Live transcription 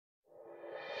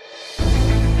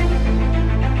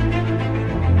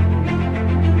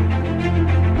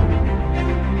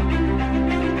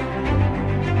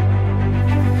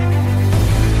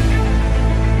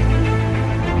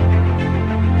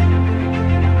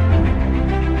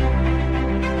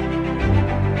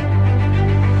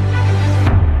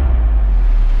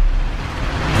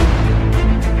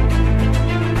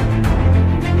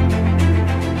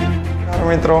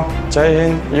जय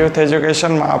Hind youth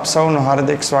education में आप सौનું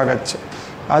हार्दिक स्वागत है।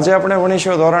 आज આપણે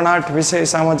ભણીશું ધોરણ 8 વિષય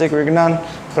સામાજિક વિજ્ઞાન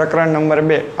પ્રકરણ નંબર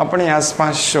 2 अपनी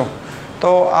आसपास शो।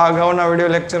 तो आ अगाउना विडियो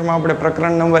लेक्चर में આપણે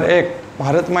પ્રકરણ નંબર 1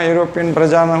 ભારતમાં યુરોપિયન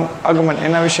પ્રજાનું આગમન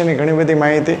એના વિશેની ઘણી બધી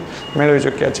માહિતી મેળવી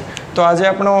ચૂક્યા છે। તો આજે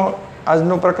આપણો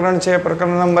આજનું પ્રકરણ છે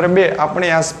પ્રકરણ નંબર 2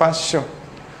 આપણી આસપાસ શું।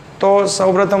 તો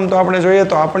સૌપ્રથમ તો આપણે જોઈએ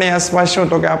તો આપણી આસપાસ શું,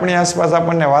 તો કે આપણી આસપાસ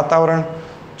આપણને વાતાવરણ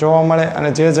જોવા મળે અને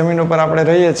જે જમીન ઉપર આપણે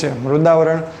રહીએ છીએ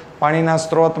મૃદાવરણ, પાણીના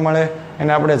સ્ત્રોત મળે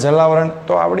એને આપણે જલાવરણ,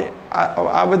 તો આપણી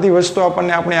આ બધી વસ્તુ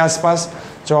આપણને આપણી આસપાસ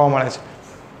જોવા મળે છે।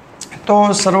 તો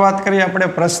શરૂઆત કરીએ આપણે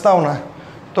પ્રસ્તાવના।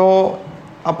 તો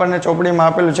આપણને ચોપડીમાં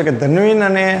આપેલું છે કે ધન્વીન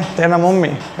અને તેના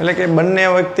મમ્મી એટલે કે બંને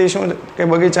વ્યક્તિ શું કે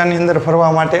બગીચાની અંદર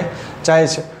ફરવા માટે જાય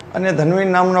છે અને ધન્વીન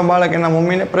નામનો બાળક એના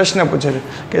મમ્મીને પ્રશ્ન પૂછે છે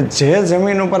કે જે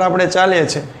જમીન ઉપર આપણે ચાલીએ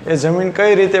છીએ એ જમીન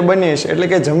કઈ રીતે બની હશે, એટલે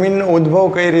કે જમીનનો ઉદ્ભવ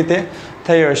કઈ રીતે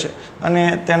થયો હશે। અને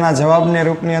તેના જવાબને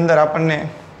રૂપની અંદર આપણને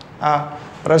આ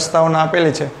પ્રસ્તાવના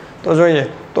આપેલી છે। તો જોઈએ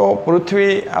તો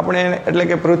પૃથ્વી આપણે એટલે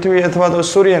કે પૃથ્વી અથવા તો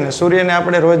સૂર્યને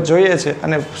આપણે રોજ જોઈએ છીએ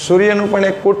અને સૂર્યનું પણ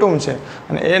એક કુટુંબ છે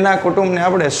અને એના કુટુંબને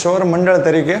આપણે સૌર મંડળ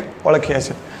તરીકે ઓળખીએ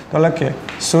છીએ। તો લખીએ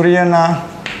સૂર્યના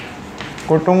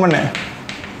કુટુંબને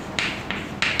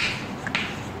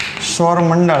સૌર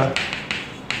મંડળ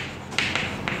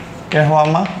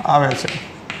કહેવામાં આવે છે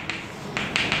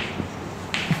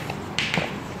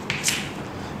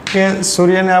કે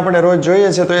સૂર્યને આપણે રોજ જોઈએ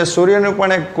છીએ તો એ સૂર્યનું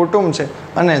પણ એક કુટુંબ છે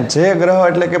અને જે ગ્રહ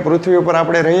એટલે કે પૃથ્વી ઉપર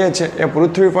આપણે રહીએ છીએ એ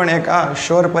પૃથ્વી પણ એક આ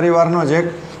સૌર પરિવારનો જ એક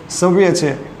સભ્ય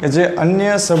છે કે જે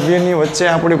અન્ય સભ્યની વચ્ચે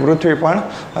આપણી પૃથ્વી પણ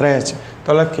રહે છે।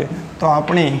 તો લખીએ તો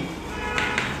આપણી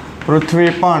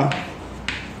પૃથ્વી પણ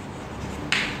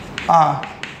આ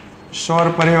સૌર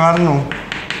પરિવારનો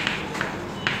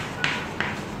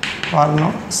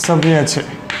સભ્ય છે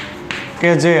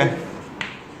કે જે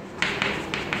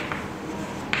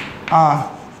આ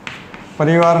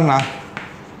પરિવારના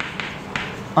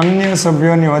અન્ય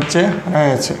સભ્યોની વચ્ચે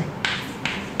રહે છે।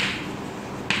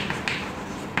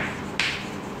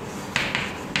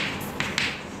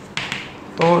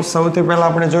 તો સૌથી પહેલાં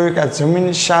આપણે જોયું કે આ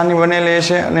જમીન શાની બનેલી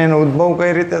છે અને એનો ઉદ્ભવ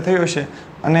કઈ રીતે થયો છે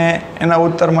અને એના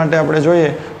ઉત્તર માટે આપણે જોઈએ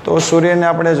તો સૂર્યને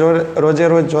આપણે રોજે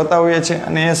રોજ જોતા હોઈએ છીએ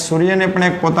અને એ સૂર્યને પણ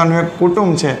એક પોતાનું એક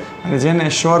કુટુંબ છે અને જેને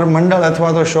સૌર મંડળ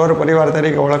અથવા તો સૌર પરિવાર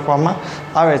તરીકે ઓળખવામાં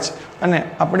આવે છે અને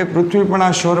આપણી પૃથ્વી પણ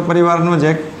આ સૌર પરિવારનો જ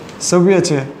એક સભ્ય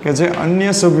છે કે જે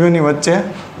અન્ય સભ્યોની વચ્ચે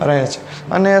રહે છે।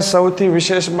 અને સૌથી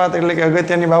વિશેષ વાત એટલે કે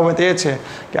અગત્યની બાબત એ છે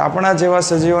કે આપણા જેવા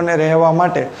સજીવોને રહેવા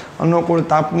માટે અનુકૂળ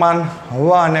તાપમાન,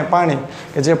 હવા અને પાણી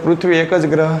કે જે પૃથ્વી એક જ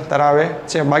ગ્રહ ધરાવે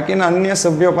છે। બાકીના અન્ય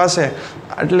સભ્યો પાસે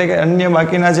એટલે કે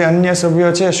બાકીના જે અન્ય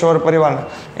સભ્યો છે સૌર પરિવારના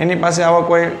એની પાસે આવા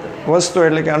કોઈ વસ્તુ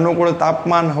એટલે કે અનુકૂળ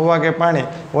તાપમાન, હવા કે પાણી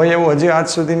હોય એવું હજી આજ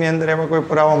સુધીની અંદર એવા કોઈ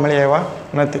પુરાવા મળ્યા એવા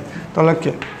નથી। તો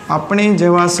લખીએ આપણી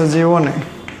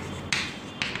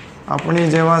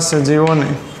જેવા સજીવોને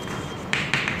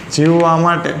જીવવા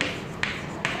માટે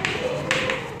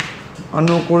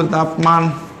અનુકૂળ તાપમાન,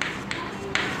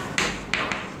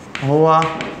 હવા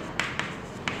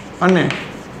અને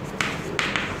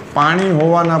પાણી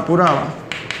હોવાના પુરાવા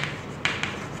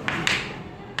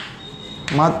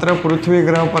માત્ર પૃથ્વી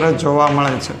ગ્રહ પર જ જોવા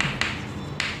મળે છે।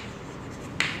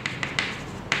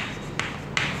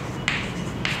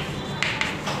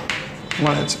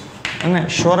 અને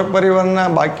સૌર પરિવારના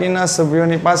બાકીના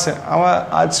સભ્યોની પાસે આવા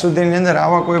આજ સુધીની અંદર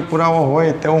આવા કોઈ પુરાવો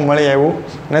હોય તેવું મળી આવ્યું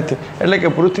નથી। એટલે કે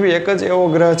પૃથ્વી એક જ એવો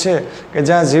ગ્રહ છે કે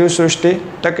જ્યાં જીવસૃષ્ટિ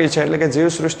ટકી છે એટલે કે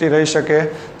જીવસૃષ્ટિ રહી શકે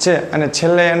છે અને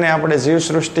છેલ્લે એને આપણે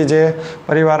જીવસૃષ્ટિ જે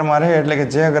પરિવારમાં રહે એટલે કે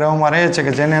જે ગ્રહમાં રહે છે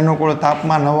કે જેને અનુકૂળ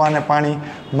તાપમાન, હવા અને પાણી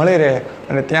મળી રહે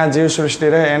અને ત્યાં જીવસૃષ્ટિ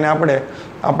રહે એને આપણે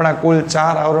આપણા કુલ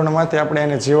 4 આવરણમાંથી આપણે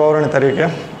એને જીવાવરણ તરીકે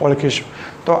ઓળખીશું।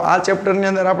 તો આ ચેપ્ટરની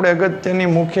અંદર આપણે અગત્યની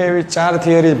મુખ્ય એવી 4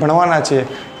 થિયરી ભણવાના છીએ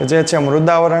કે જે છે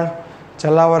મૃદાવરણ,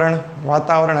 જલાવરણ,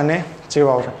 વાતાવરણ અને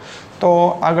જીવાવરણ। તો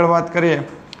આગળ વાત કરીએ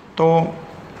તો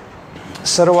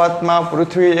શરૂઆતમાં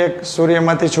પૃથ્વી એક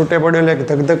સૂર્યમાંથી છૂટે પડેલું એક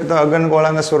ધગધગતા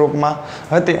અગનગોળાના સ્વરૂપમાં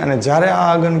હતી અને જ્યારે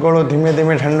આ અગનગોળો ધીમે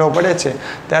ધીમે ઠંડો પડે છે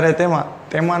ત્યારે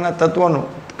તેમાંના તત્વોનું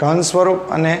ઘન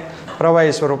સ્વરૂપ અને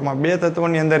પ્રવાહી સ્વરૂપમાં 2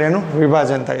 તત્વોની અંદર એનું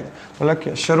વિભાજન થાય છે। તો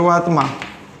લખીએ શરૂઆતમાં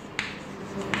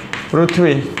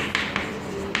પૃથ્વી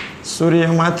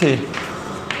સૂર્યમાંથી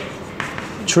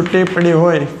છૂટી પડી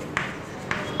હોય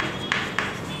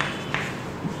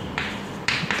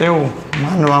તેવું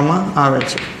માનવામાં આવે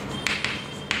છે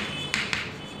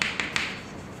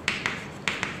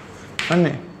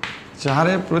અને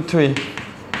જ્યારે પૃથ્વી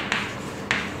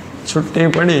છૂટી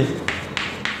પડી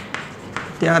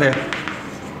ત્યારે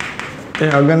તે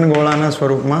અગનગોળાના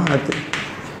સ્વરૂપમાં હતી।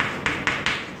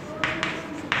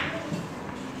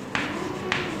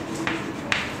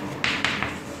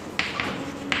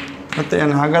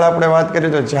 તેને આગળ આપણે વાત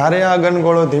કરીએ તો જ્યારે આ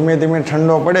ઘનગોળો ધીમે ધીમે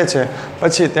ઠંડો પડે છે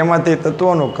પછી તેમાંથી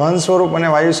તત્વોનું ઘન સ્વરૂપ અને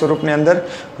વાયુ સ્વરૂપની અંદર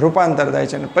રૂપાંતર થાય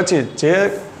છે અને પછી જે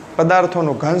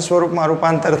પદાર્થોનું ઘન સ્વરૂપમાં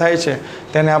રૂપાંતર થાય છે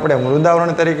તેને આપણે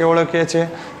મૃદાવરણ તરીકે ઓળખીએ છીએ.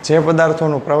 જે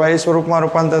પદાર્થોનું પ્રવાહી સ્વરૂપમાં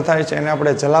રૂપાંતર થાય છે એને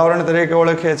આપણે જલાવરણ તરીકે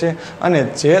ઓળખીએ છીએ અને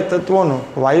જે તત્વોનું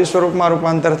વાયુ સ્વરૂપમાં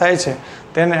રૂપાંતર થાય છે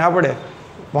તેને આપણે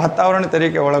વાતાવરણ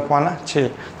તરીકે ઓળખવાના છીએ.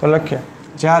 તો લખીએ,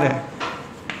 જ્યારે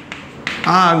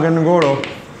આ ઘનગોળો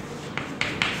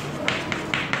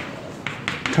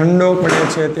ઠંડો પડે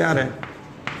છે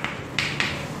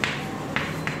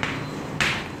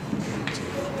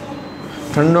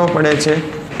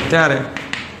ત્યારે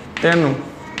તેનું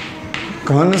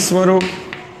ઘન સ્વરૂપ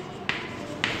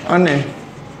અને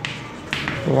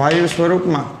વાયુ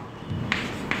સ્વરૂપમાં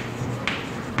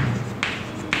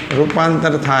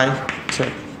રૂપાંતર થાય છે.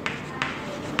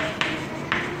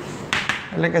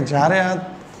 એટલે કે જ્યારે આ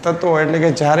તત્વો એટલે કે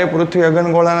જ્યારે પૃથ્વી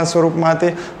અગનગોળાના સ્વરૂપમાં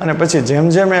હતી અને પછી જેમ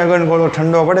જેમ એ અગનગોળો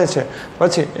ઠંડો પડે છે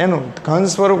પછી એનું ઘન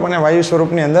સ્વરૂપ અને વાયુ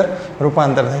સ્વરૂપની અંદર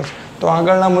રૂપાંતર થાય છે. તો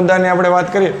આગળના મુદ્દાની આપણે વાત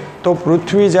કરીએ તો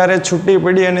પૃથ્વી જ્યારે છૂટી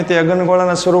પડી અને તે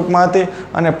અગનગોળાના સ્વરૂપમાં હતી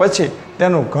અને પછી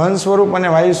તેનું ઘન સ્વરૂપ અને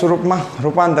વાયુ સ્વરૂપમાં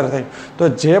રૂપાંતર થયું. તો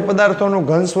જે પદાર્થોનું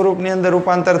ઘન સ્વરૂપની અંદર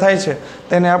રૂપાંતર થાય છે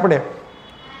તેને આપણે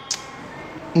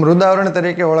મૃદાવરણ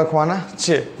તરીકે ઓળખવાના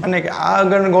છે. અને કે આ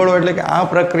અગનગોળો એટલે કે આ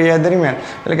પ્રક્રિયા દરમિયાન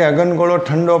એટલે કે અગનગોળો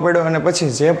ઠંડો પડ્યો અને પછી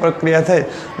જે પ્રક્રિયા થઈ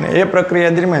અને એ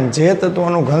પ્રક્રિયા દરમિયાન જે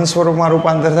તત્વોનું ઘન સ્વરૂપમાં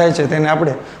રૂપાંતર થાય છે તેને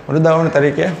આપણે મૃદાવરણ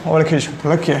તરીકે ઓળખીશું.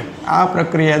 લખીએ, આ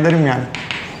પ્રક્રિયા દરમિયાન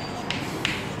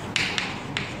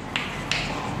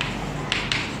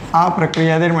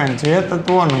જે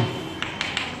તત્વોનું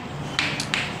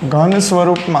ઘન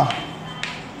સ્વરૂપમાં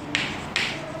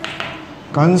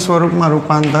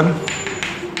રૂપાંતર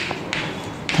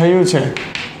થયું છે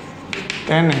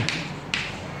તેને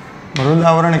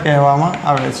મૃદાવરણ કહેવામાં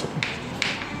આવે છે.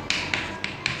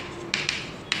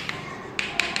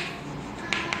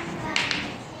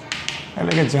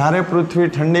 એટલે કે જ્યારે પૃથ્વી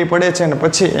ઠંડી પડે છે ને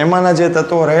પછી એમાંના જે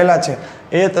તત્વો રહેલા છે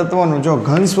એ તત્વોનું જો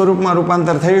ઘન સ્વરૂપમાં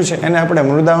રૂપાંતર થયું છે એને આપણે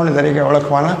મૃદાવરણ તરીકે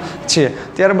ઓળખવાના છીએ.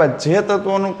 ત્યારબાદ જે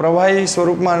તત્વોનું પ્રવાહી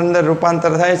સ્વરૂપમાં અંદર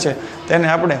રૂપાંતર થાય છે તેને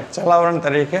આપણે જલાવરણ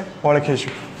તરીકે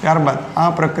ઓળખીશું. ત્યારબાદ આ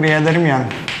પ્રક્રિયા દરમિયાન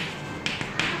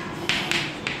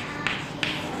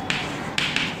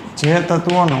જે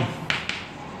તત્વોનું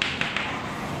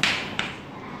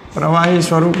પ્રવાહી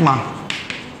સ્વરૂપમાં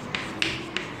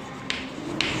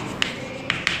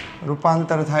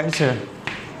રૂપાંતર થયું છે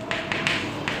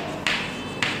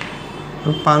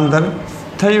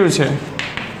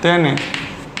તેને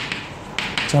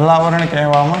જલાવરણ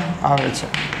કહેવામાં આવે છે.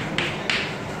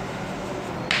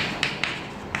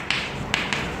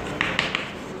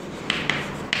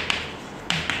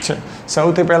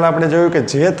 સૌથી પહેલાં આપણે જોયું કે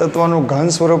જે તત્વોનું ઘન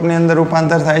સ્વરૂપની અંદર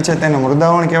રૂપાંતર થાય છે તેને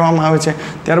મૃદાવરણ કહેવામાં આવે છે.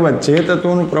 ત્યારબાદ જે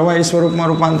તત્વોનું પ્રવાહી સ્વરૂપમાં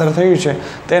રૂપાંતર થયું છે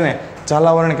તેને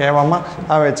જલાવરણ કહેવામાં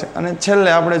આવે છે. અને છેલ્લે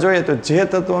આપણે જોઈએ તો જે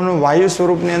તત્વોનું વાયુ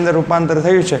સ્વરૂપની અંદર રૂપાંતર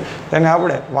થયું છે તેને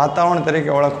આપણે વાતાવરણ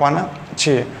તરીકે ઓળખવાના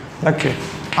છીએ. લખીએ,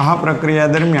 આ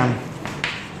પ્રક્રિયા દરમિયાન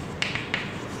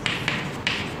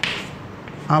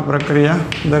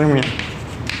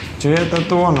જે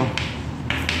તત્વોનું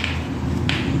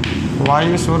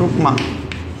વાયુ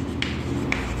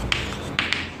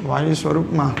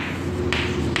સ્વરૂપમાં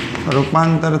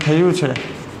રૂપાંતર થયું છે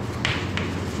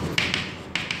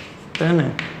તેને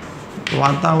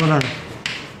વાતાવરણ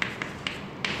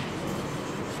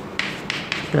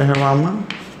કહેવામાં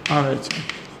આવે છે.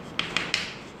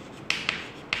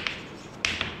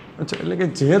 એટલે કે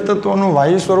જે તત્વોનું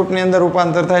વાયુ સ્વરૂપની અંદર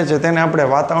રૂપાંતર થાય છે તેને આપણે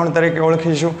વાતાવરણ તરીકે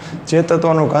ઓળખીશું. જે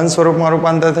તત્વોનું ઘન સ્વરૂપમાં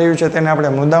રૂપાંતર થયું છે તેને આપણે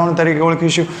મૃદાવરણ તરીકે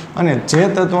ઓળખીશું. અને જે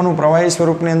તત્વોનું પ્રવાહી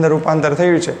સ્વરૂપની અંદર રૂપાંતર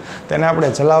થયું છે તેને આપણે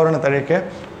જલાવરણ તરીકે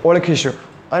ઓળખીશું.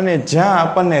 અને જ્યાં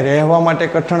આપણને રહેવા માટે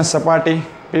કઠણ સપાટી,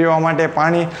 પીવા માટે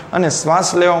પાણી અને શ્વાસ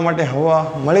લેવા માટે હવા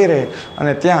મળી રહે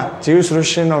અને ત્યાં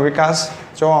જીવસૃષ્ટિનો વિકાસ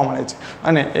જોવા મળે છે.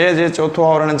 અને એ જે ચોથું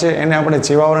આવરણ છે એને આપણે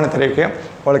જીવાવરણ તરીકે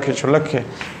ઓળખીશું. લખીએ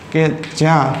કે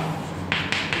જ્યાં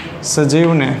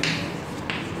સજીવને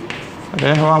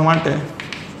રહેવા માટે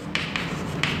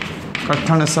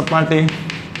કઠણ સપાટી,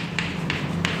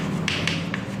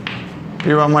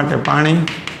 પીવા માટે પાણી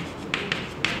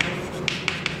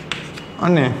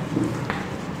અને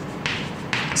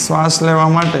શ્વાસ લેવા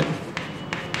માટે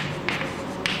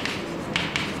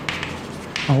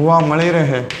હવા મળી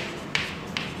રહે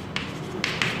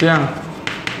ત્યાં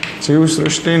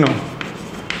જીવસૃષ્ટિનો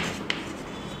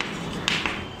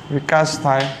વિકાસ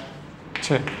થાય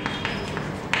છે.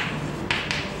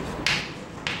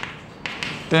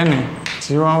 તેને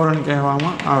જીવાવરણ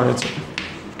કહેવામાં આવે છે.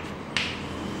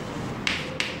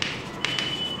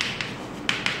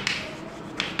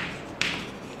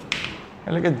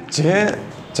 એટલે કે જે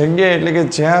જગ્યા એટલે કે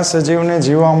જ્યાં સજીવને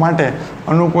જીવવા માટે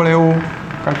અનુકૂળ એવું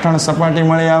કઠણ સપાટી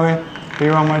મળી આવે,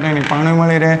 પીવા માટેની પાણી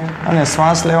મળી રહે અને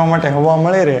શ્વાસ લેવા માટે હવા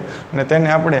મળી રહે અને તેને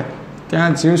આપણે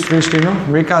ત્યાં જીવસૃષ્ટિનો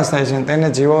વિકાસ થાય છે, તેને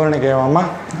જીવાવરણ કહેવામાં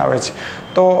આવે છે.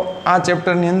 તો આ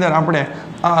ચેપ્ટરની અંદર આપણે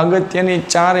આ અગત્યની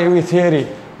 4 એવી થિયરી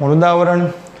મૃદાવરણ,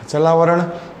 જલાવરણ,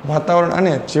 વાતાવરણ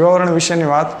અને જીવાવરણ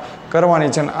વિશેની વાત કરવાની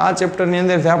છે. અને આ ચેપ્ટરની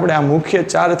અંદરથી આપણે આ મુખ્ય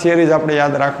 4 થિયરીઝ આપણે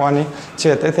યાદ રાખવાની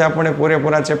છે, તેથી આપણે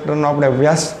પૂરેપૂરા ચેપ્ટરનો આપણે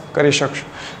અભ્યાસ કરી શકશું.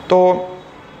 તો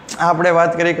આપણે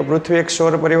વાત કરીએ કે પૃથ્વી એક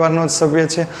સૌર પરિવારનો જ સભ્ય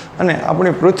છે અને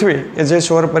આપણી પૃથ્વી એ જે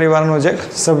સૌર પરિવારનો જ એક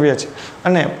સભ્ય છે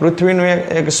અને પૃથ્વીનું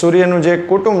એક સૂર્યનું જે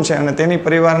કુટુંબ છે અને તેની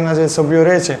પરિવારના જે સભ્યો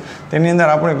રહે છે તેની અંદર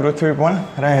આપણી પૃથ્વી પણ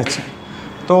રહે છે.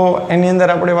 તો એની અંદર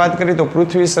આપણે વાત કરીએ તો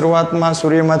પૃથ્વી શરૂઆતમાં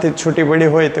સૂર્યમાંથી છૂટી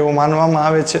પડી હોય તેવું માનવામાં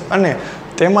આવે છે અને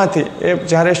તેમાંથી એ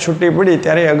જ્યારે છૂટી પડી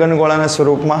ત્યારે અગનગોળાના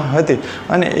સ્વરૂપમાં હતી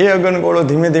અને એ અગનગોળો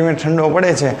ધીમે ધીમે ઠંડો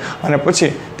પડે છે અને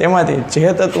પછી તેમાંથી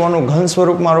જે તત્વોનું ઘન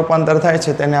સ્વરૂપમાં રૂપાંતર થાય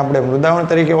છે તેને આપણે મૃદાવરણ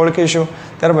તરીકે ઓળખીશું.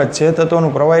 ત્યારબાદ જે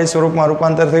તત્વોનું પ્રવાહી સ્વરૂપમાં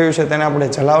રૂપાંતર થયું છે તેને આપણે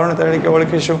જલાવરણ તરીકે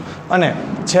ઓળખીશું અને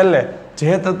છેલ્લે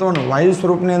જે તત્વોનું વાયુ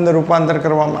સ્વરૂપની અંદર રૂપાંતર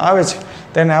કરવામાં આવે છે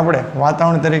તેને આપણે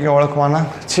વાતાવરણ તરીકે ઓળખવાના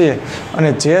છીએ. અને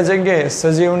જે જગ્યાએ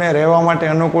સજીવને રહેવા માટે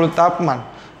અનુકૂળ તાપમાન,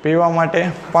 પીવા માટે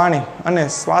પાણી અને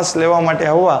શ્વાસ લેવા માટે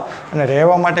હવા અને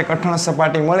રહેવા માટે કઠણ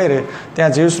સપાટી મળી રહે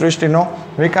ત્યાં જીવસૃષ્ટિનો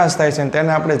વિકાસ થાય છે અને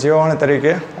તેને આપણે જીવાવરણ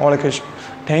તરીકે ઓળખીશું.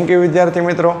 થેન્ક યુ વિદ્યાર્થી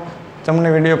મિત્રો. તમને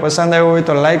વિડીયો પસંદ આવ્યો હોય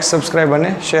તો લાઇક, સબસ્ક્રાઈબ અને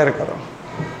શેર કરો.